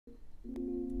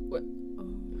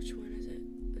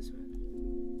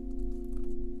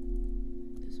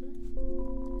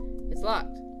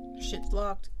shit's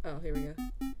locked. Oh, here we go.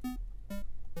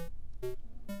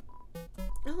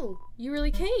 Oh, you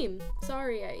really came.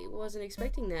 Sorry, I wasn't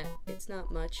expecting that. It's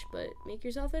not much, but make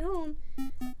yourself at home.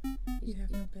 You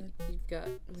have no bed. You've got...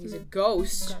 He's a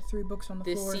ghost. Got 3 books on the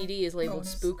floor. This CD is labeled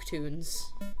Spook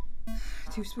Tunes.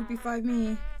 Too spoopy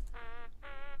me.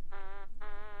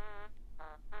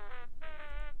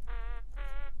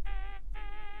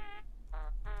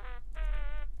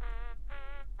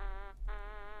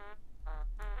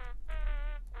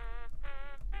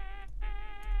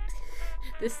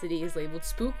 This city is labeled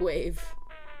Spook Wave.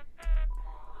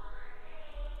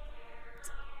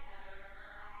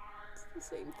 It's the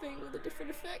same thing with a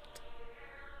different effect.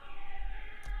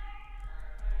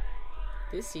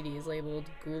 This CD is labeled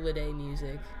Ghouliday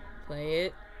Music. Play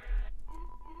it.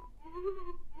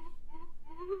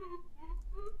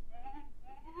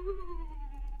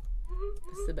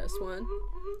 This is the best one.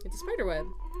 It's a spider web.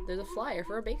 There's a flyer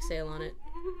for a bake sale on it.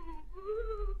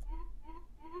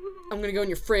 I'm gonna go in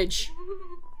your fridge.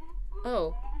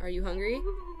 Oh, are you hungry?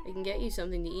 I can get you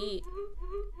something to eat.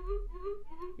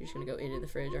 You're just gonna go into the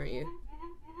fridge, aren't you?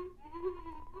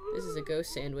 This is a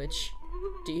ghost sandwich.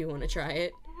 Do you want to try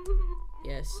it?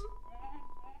 Yes.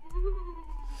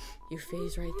 You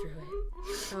phase right through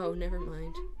it. Oh, never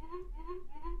mind.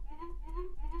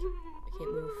 I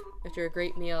can't move. After a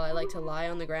great meal, I like to lie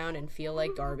on the ground and feel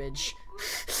like garbage.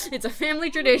 It's a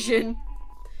family tradition.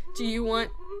 Do you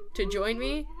want to join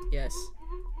me? Yes.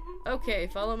 Okay,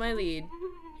 follow my lead.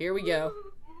 Here we go.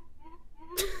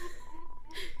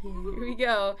 Here we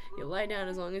go. You'll lie down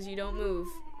as long as you don't move.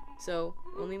 So,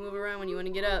 only move around when you want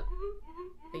to get up.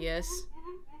 I guess.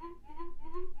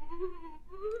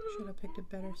 Should have picked a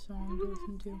better song to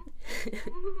listen to.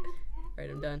 Right,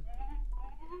 I'm done.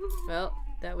 Well,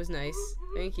 that was nice.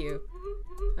 Thank you.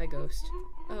 Hi, ghost.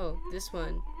 Oh, this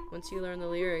one. Once you learn the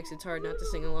lyrics, it's hard not to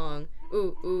sing along.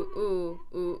 Ooh, ooh, ooh,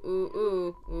 ooh, ooh,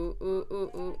 ooh, ooh, ooh,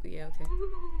 ooh, ooh. Yeah, okay.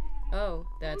 Oh,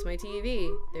 that's my TV.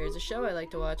 There's a show I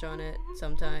like to watch on it,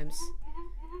 sometimes.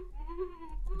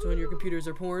 It's on your computers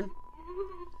or porn?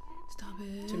 Stop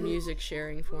it. It's a music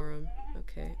sharing forum.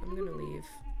 Okay, I'm gonna leave.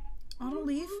 I don't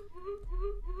leave.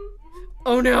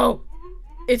 Oh no!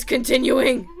 It's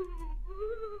continuing!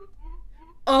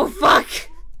 Oh fuck!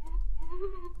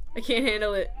 I can't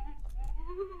handle it.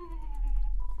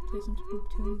 Play some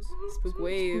spook tunes. Spook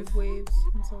wave. Spook waves.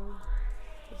 I'm sorry.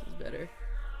 This is better.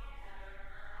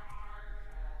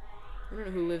 I don't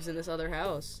know who lives in this other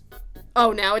house.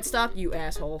 Oh, now it stopped, you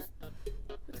asshole. What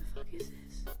the fuck is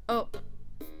this? Oh.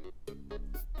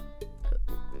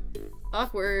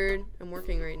 Awkward. I'm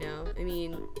working right now. I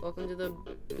mean, welcome to the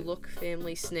Look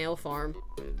family snail farm.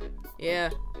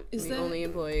 Yeah, Is I'm that the only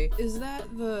employee. Is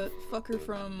that the fucker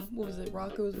from, what was it,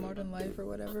 Rocco's Modern Life or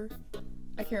whatever?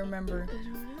 I can't remember. I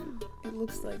don't know. It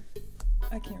looks like,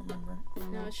 I can't remember.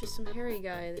 No, it's just some hairy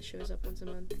guy that shows up once a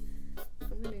month.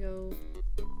 I'm gonna go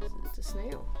to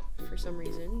Snail. For some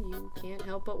reason, you can't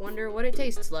help but wonder what it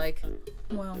tastes like.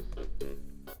 Well.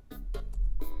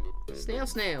 Snail,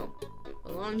 snail.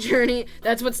 A long journey.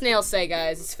 That's what snails say,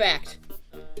 guys. It's fact.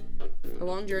 A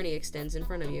long journey extends in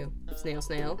front of you. Snail,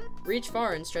 snail. Reach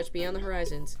far and stretch beyond the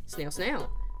horizons. Snail,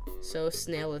 snail. So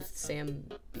snaileth Sam...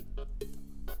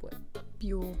 What?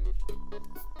 Buell.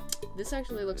 This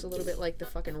actually looks a little bit like the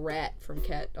fucking rat from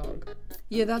Cat Dog.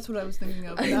 Yeah, that's what I was thinking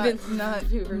of.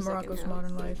 Not Morocco's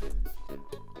Modern Life.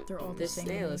 They're all the same.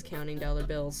 This snail is counting dollar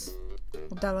bills.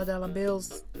 Dollar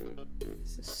bills.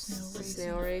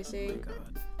 Snail racing.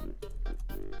 Oh my god.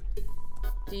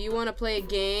 Do you want to play a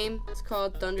game? It's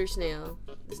called Thunder Snail.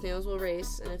 The snails will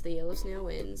race, and if the yellow snail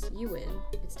wins, you win.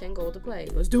 It's 10 gold to play.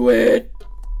 Let's do it!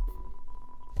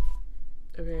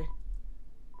 Okay.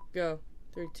 Go.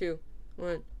 3, 2,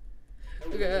 1.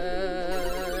 Go!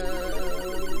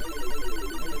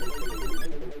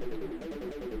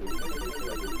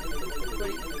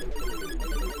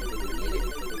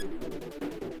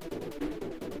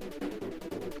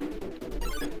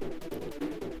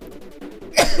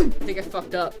 I think I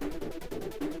fucked up.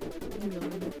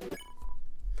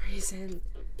 Reason.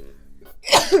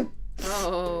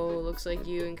 Oh, looks like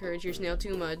you encourage your snail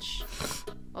too much.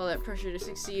 All that pressure to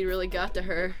succeed really got to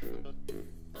her.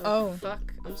 Oh.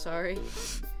 Fuck. I'm sorry.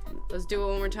 Let's do it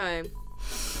one more time.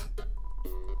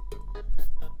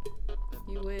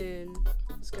 You win.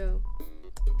 Let's go.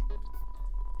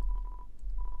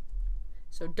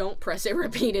 So don't press it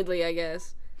repeatedly, I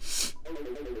guess.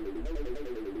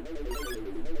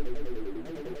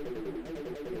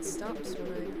 It stops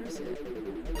when I press it.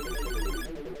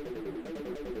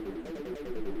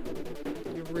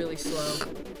 You're really slow.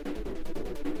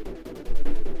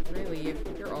 Can I leave?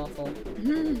 You're awful.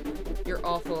 You're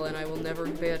awful, and I will never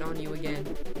bet on you again.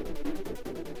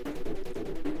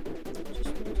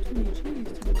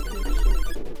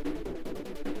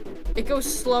 It goes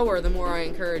slower the more I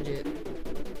encourage it.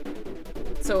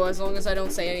 So as long as I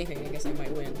don't say anything, I guess I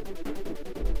might win.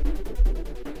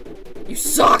 You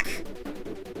suck!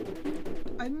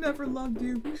 I never loved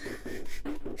you.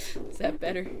 Is that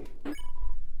better?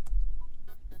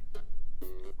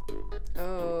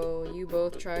 Oh, you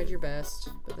both tried your best,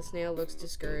 but the snail looks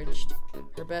discouraged.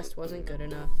 Her best wasn't good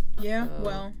enough. Yeah,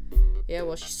 well. Yeah,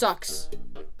 well, she sucks.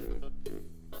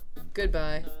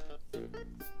 Goodbye.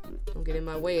 Don't get in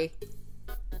my way. I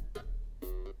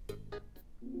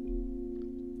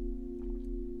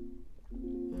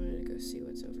wanted to go see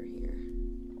what's over here.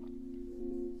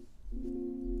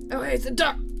 Oh, hey, it's a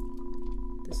duck!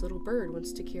 This little bird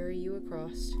wants to carry you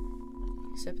across.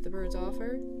 Accept the bird's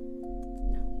offer?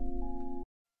 No.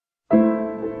 No.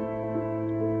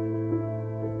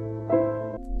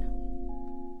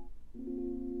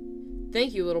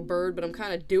 Thank you, little bird, but I'm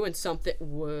kind of doing something.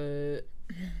 What?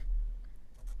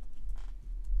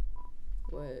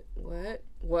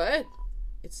 What?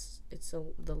 It's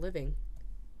the living.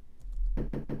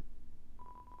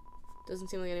 Doesn't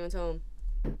seem like anyone's home.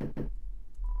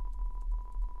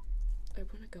 I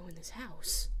want to go in this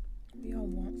house. We all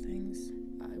want things.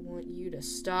 I want you to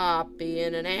stop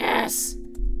being an ass.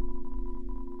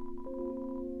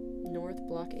 North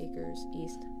Block Acres,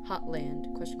 East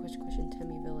Hotland. Question.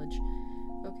 Temmie Village.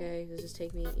 Okay, does this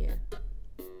take me? Yeah.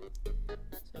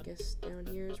 So I guess down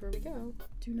here is where we go.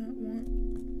 Do not want.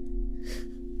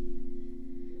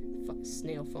 Fuck,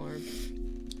 snail farm.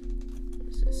 What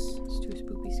is this? It's too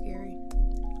spoopy scary.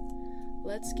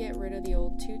 Let's get rid of the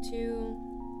old tutu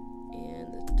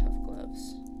and the tough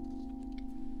gloves.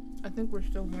 I think we're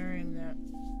still wearing that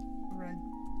red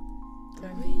thing.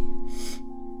 Are we?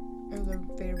 Or the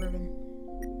faded ribbon.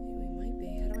 We might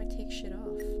be. How do I take shit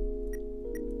off?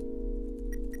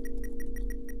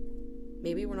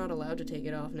 Maybe we're not allowed to take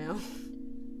it off now.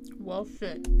 Well,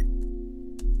 shit.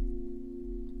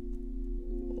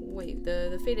 Wait,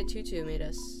 the faded tutu made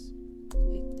us...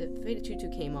 The faded tutu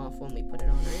came off when we put it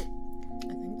on, right?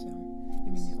 I think so.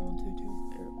 You mean the old tutu?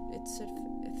 It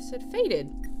said faded.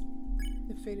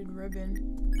 The faded ribbon.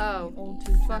 Oh, the old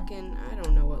tutu. Fucking... I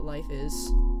don't know what life is.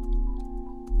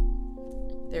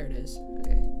 There it is.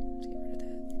 Okay, let's get rid of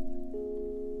that.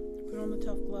 Put on the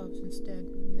tough gloves instead.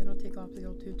 Maybe that'll take off the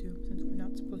old tutu, since we're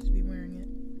not supposed to be wearing it.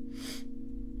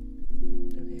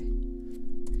 Okay.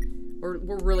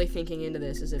 We're really thinking into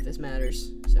this as if this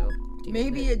matters, so...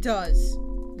 Maybe it does.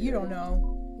 You don't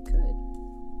know. It could.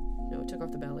 No, it took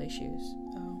off the ballet shoes.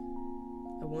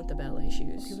 Oh. I want the ballet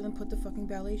shoes. Okay, well then put the fucking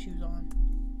ballet shoes on.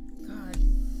 God.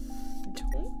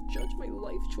 Don't judge my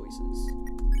life choices.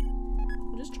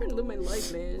 I'm just trying to live my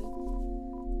life, man.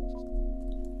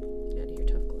 Get out of here,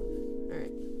 tough glove.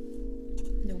 Alright.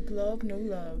 No glove, no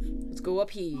love. Let's go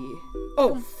up here.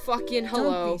 Oh, fucking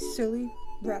hello. Don't be silly.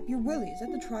 Wrap your willy. Is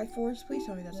that the Triforce? Please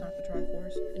tell me that's not the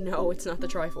Triforce. No, it's not the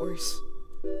Triforce.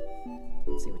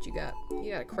 Let's see what you got.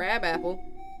 You got a crab apple.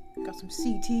 Got some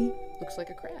CT. Looks like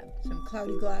a crab. Some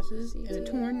cloudy glasses CT, and a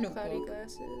torn notebook. Cloudy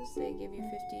glasses. They give you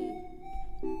 50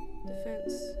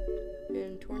 defense.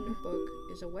 And torn notebook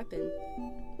is a weapon.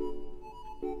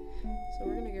 So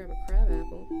we're gonna grab a crab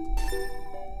apple.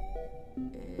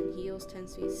 And heals 10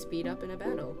 speed up in a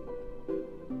battle. I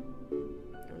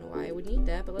don't know why I would need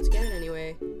that, but let's get it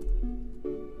anyway.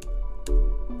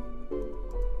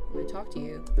 I'm gonna talk to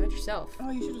you about yourself. Oh,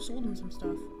 you should have sold him some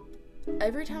stuff.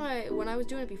 Every time when I was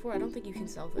doing it before, I don't think you can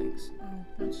sell things. Oh,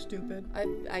 that's stupid. I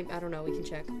don't know, we can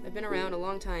check. I've been around a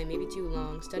long time, maybe too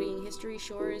long. Studying history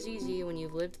sure is easy when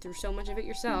you've lived through so much of it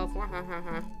yourself.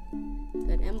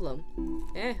 That emblem.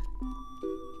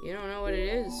 You don't know what it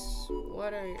is.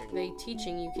 What are they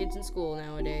teaching you kids in school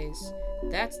nowadays?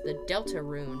 That's the Delta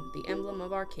Rune, the emblem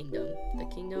of our kingdom. The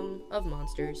kingdom of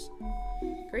monsters.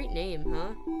 Great name,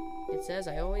 huh? It says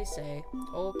I always say,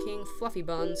 old King Fluffy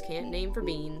Buns can't name for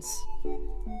beans. Oh,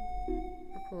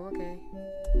 cool, okay.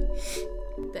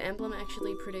 The emblem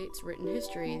actually predates written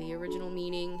history. The original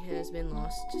meaning has been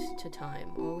lost to time.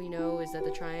 All we know is that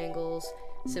the triangles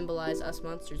symbolize us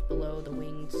monsters below, the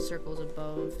winged circles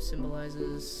above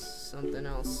symbolizes something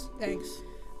else. Thanks.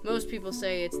 Most people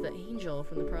say it's the angel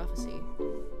from the prophecy.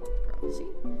 Prophecy?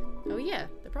 Oh yeah,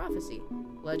 the prophecy.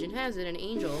 Legend has it an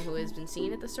angel who has been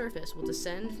seen at the surface will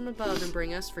descend from above and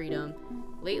bring us freedom.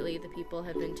 Lately, the people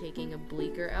have been taking a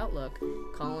bleaker outlook,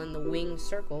 calling the winged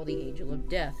circle the angel of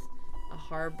death, a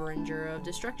harbinger of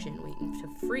destruction waiting to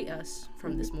free us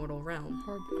from this mortal realm.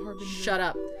 Harbinger. Shut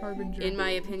up. Harbinger. In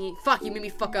my opinion, fuck, you made me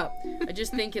fuck up. I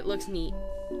just think it looks neat.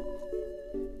 Okay.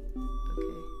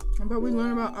 How about we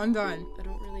learn about Undine? I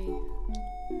don't really...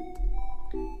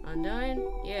 Undine?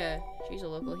 Yeah, she's a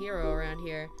local hero around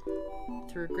here.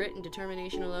 Through grit and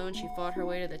determination alone, she fought her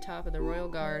way to the top of the Royal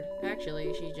Guard.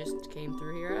 Actually, she just came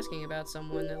through here asking about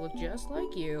someone that looked just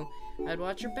like you. I'd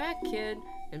watch your back, kid,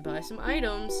 and buy some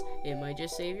items. It might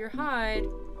just save your hide.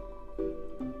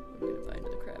 I'm gonna buy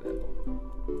another crab apple.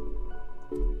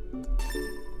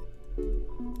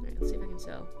 Alright, let's see if I can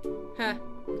sell. Ha!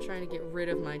 I'm trying to get rid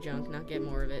of my junk, not get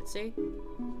more of it. See?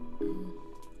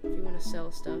 If you want to sell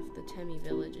stuff, the Temi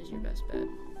village is your best bet.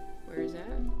 Where is that?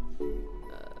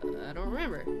 I don't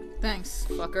remember. Thanks.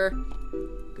 Fucker.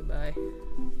 Goodbye.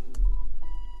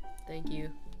 Thank you.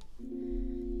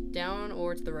 Down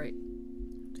or to the right?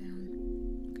 Down.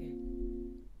 Okay.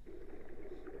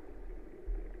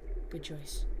 Good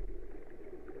choice.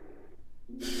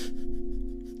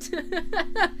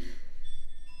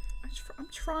 I'm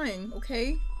trying,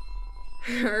 okay?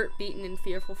 Hurt, beaten, and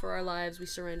fearful for our lives, we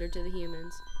surrendered to the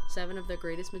humans. 7 of the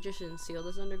greatest magicians sealed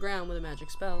us underground with a magic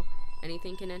spell.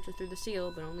 Anything can enter through the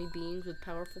seal, but only beings with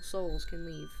powerful souls can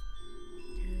leave.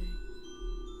 Okay.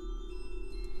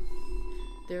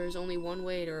 There is only one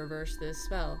way to reverse this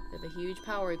spell. If a huge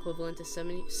power equivalent to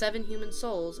 7 human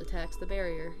souls attacks the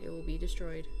barrier, it will be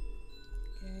destroyed.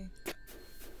 Okay.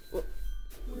 What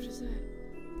is that?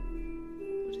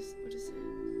 What is that?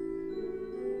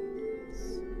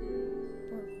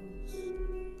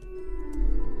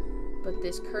 But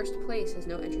this cursed place has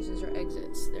no entrances or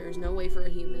exits. There is no way for a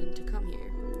human to come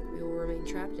here. We will remain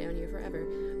trapped down here forever.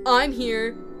 I'm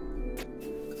here!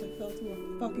 Because I fell through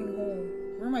a fucking hole.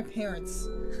 Where are my parents?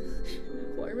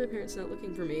 Why are my parents not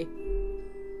looking for me?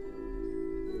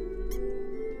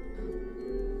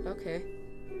 Oh, okay.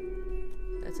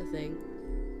 That's a thing.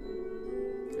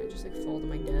 Can I just like fall to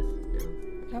my death?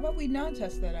 No. How about we not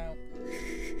test that out?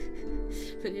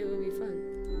 But it would be fun.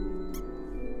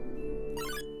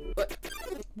 What?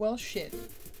 Well, shit.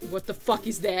 What the fuck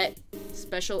is that?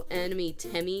 Special enemy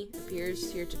Temi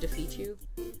appears here to defeat you.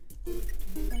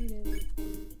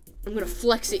 I'm gonna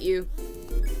flex at you.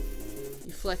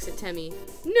 You flex at Temi.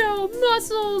 No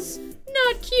muscles!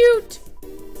 Not cute!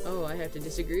 Oh, I have to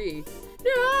disagree.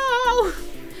 No!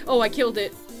 Oh, I killed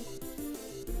it.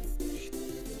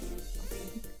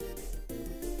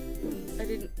 I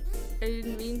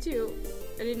didn't mean to.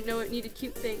 I didn't know it needed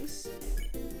cute things.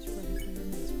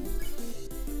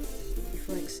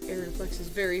 Aaron flexes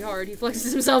very hard. He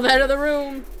flexes himself out of the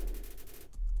room.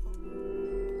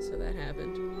 So that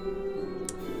happened.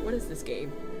 What is this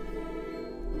game?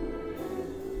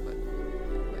 What?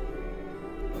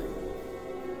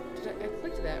 I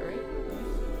clicked that, right?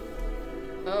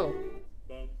 Oh.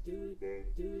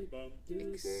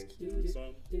 Excuse me.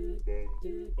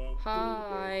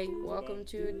 Hi, welcome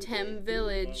to Tem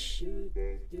Village.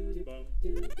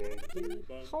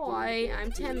 Hi,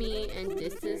 I'm Temi, and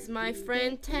this is my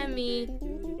friend Temi.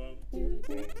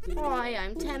 Hi,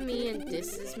 I'm Temi, and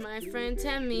this is my friend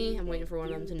Temi. I'm waiting for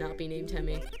one of them to not be named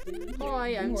Temi.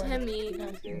 Hi, I'm Temi.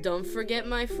 Don't forget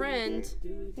my friend.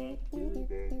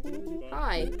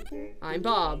 Hi, I'm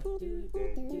Bob.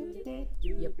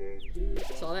 Yep.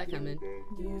 Saw that coming. Yeah.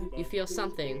 You feel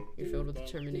something. You're filled with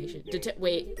determination.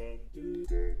 Wait.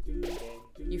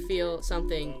 You feel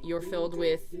something. You're filled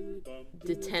with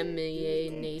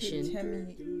determination.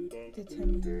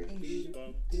 Determination.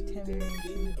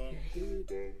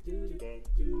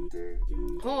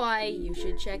 Hi, you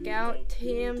should check out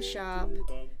Tam Shop.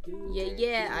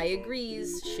 Yeah, I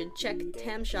agrees. Should check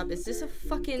Tam Shop. Is this a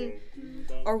fucking...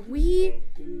 Are we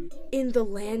in the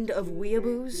land of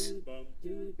weeaboos?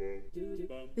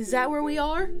 Is that where we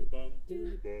are?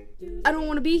 I don't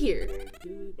want to be here.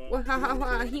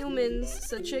 Humans,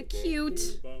 such a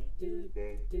cute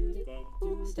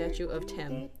statue of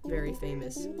Tem. Very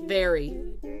famous. Very.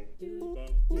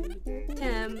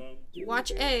 Tem,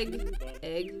 watch egg.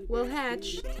 Egg will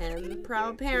hatch. Tem,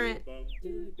 proud parent.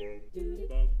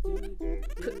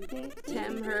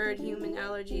 Tem heard human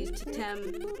allergies to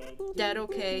Tem. That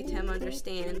okay. Tem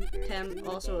understand. Tem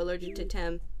also allergic to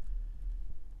Tem.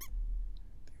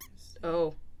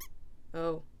 Oh.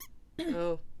 It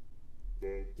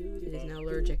is now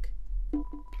allergic.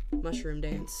 Mushroom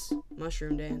dance.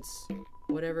 Mushroom dance.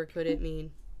 Whatever could it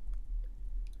mean?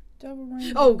 Double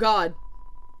rainbow. Oh god!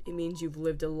 It means you've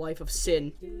lived a life of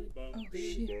sin. Oh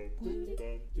shit. What?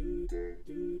 Okay.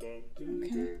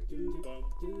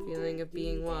 Feeling of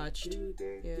being watched.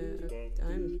 Yeah,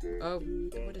 Oh,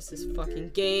 what is this fucking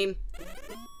game?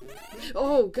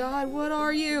 Oh god, what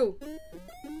are you?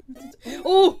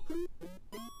 Oh!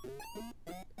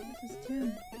 This is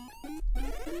Tim.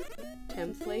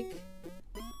 Temflake?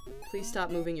 Please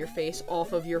stop moving your face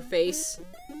off of your face.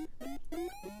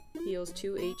 Heals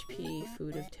 2 HP,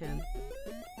 food of Tem.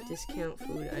 Discount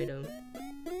food item.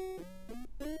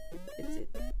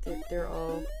 they're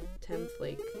all Tem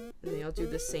Flake, and they all do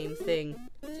the same thing.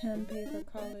 Tem pay for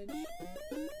college.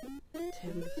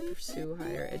 Tem pursue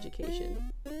higher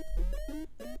education.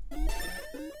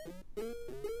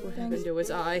 What happened to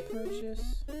his eye?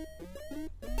 Purchase.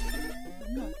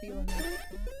 I'm not feeling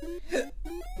that.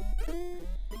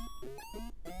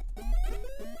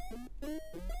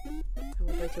 I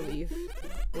would like to leave.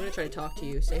 I'm gonna try to talk to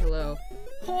you. Say hello.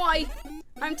 Hi!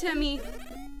 I'm Temmie!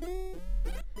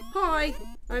 Hi!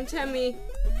 I'm Temmie!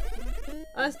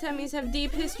 Us Temmies have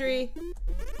deep history!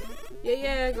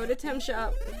 Yeah, go to Tem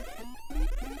Shop! Okay,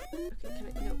 can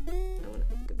I? No. I wanna.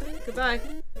 Goodbye.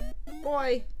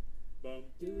 Boy!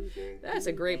 That's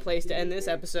a great place to end this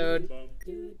episode.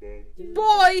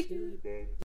 Boy!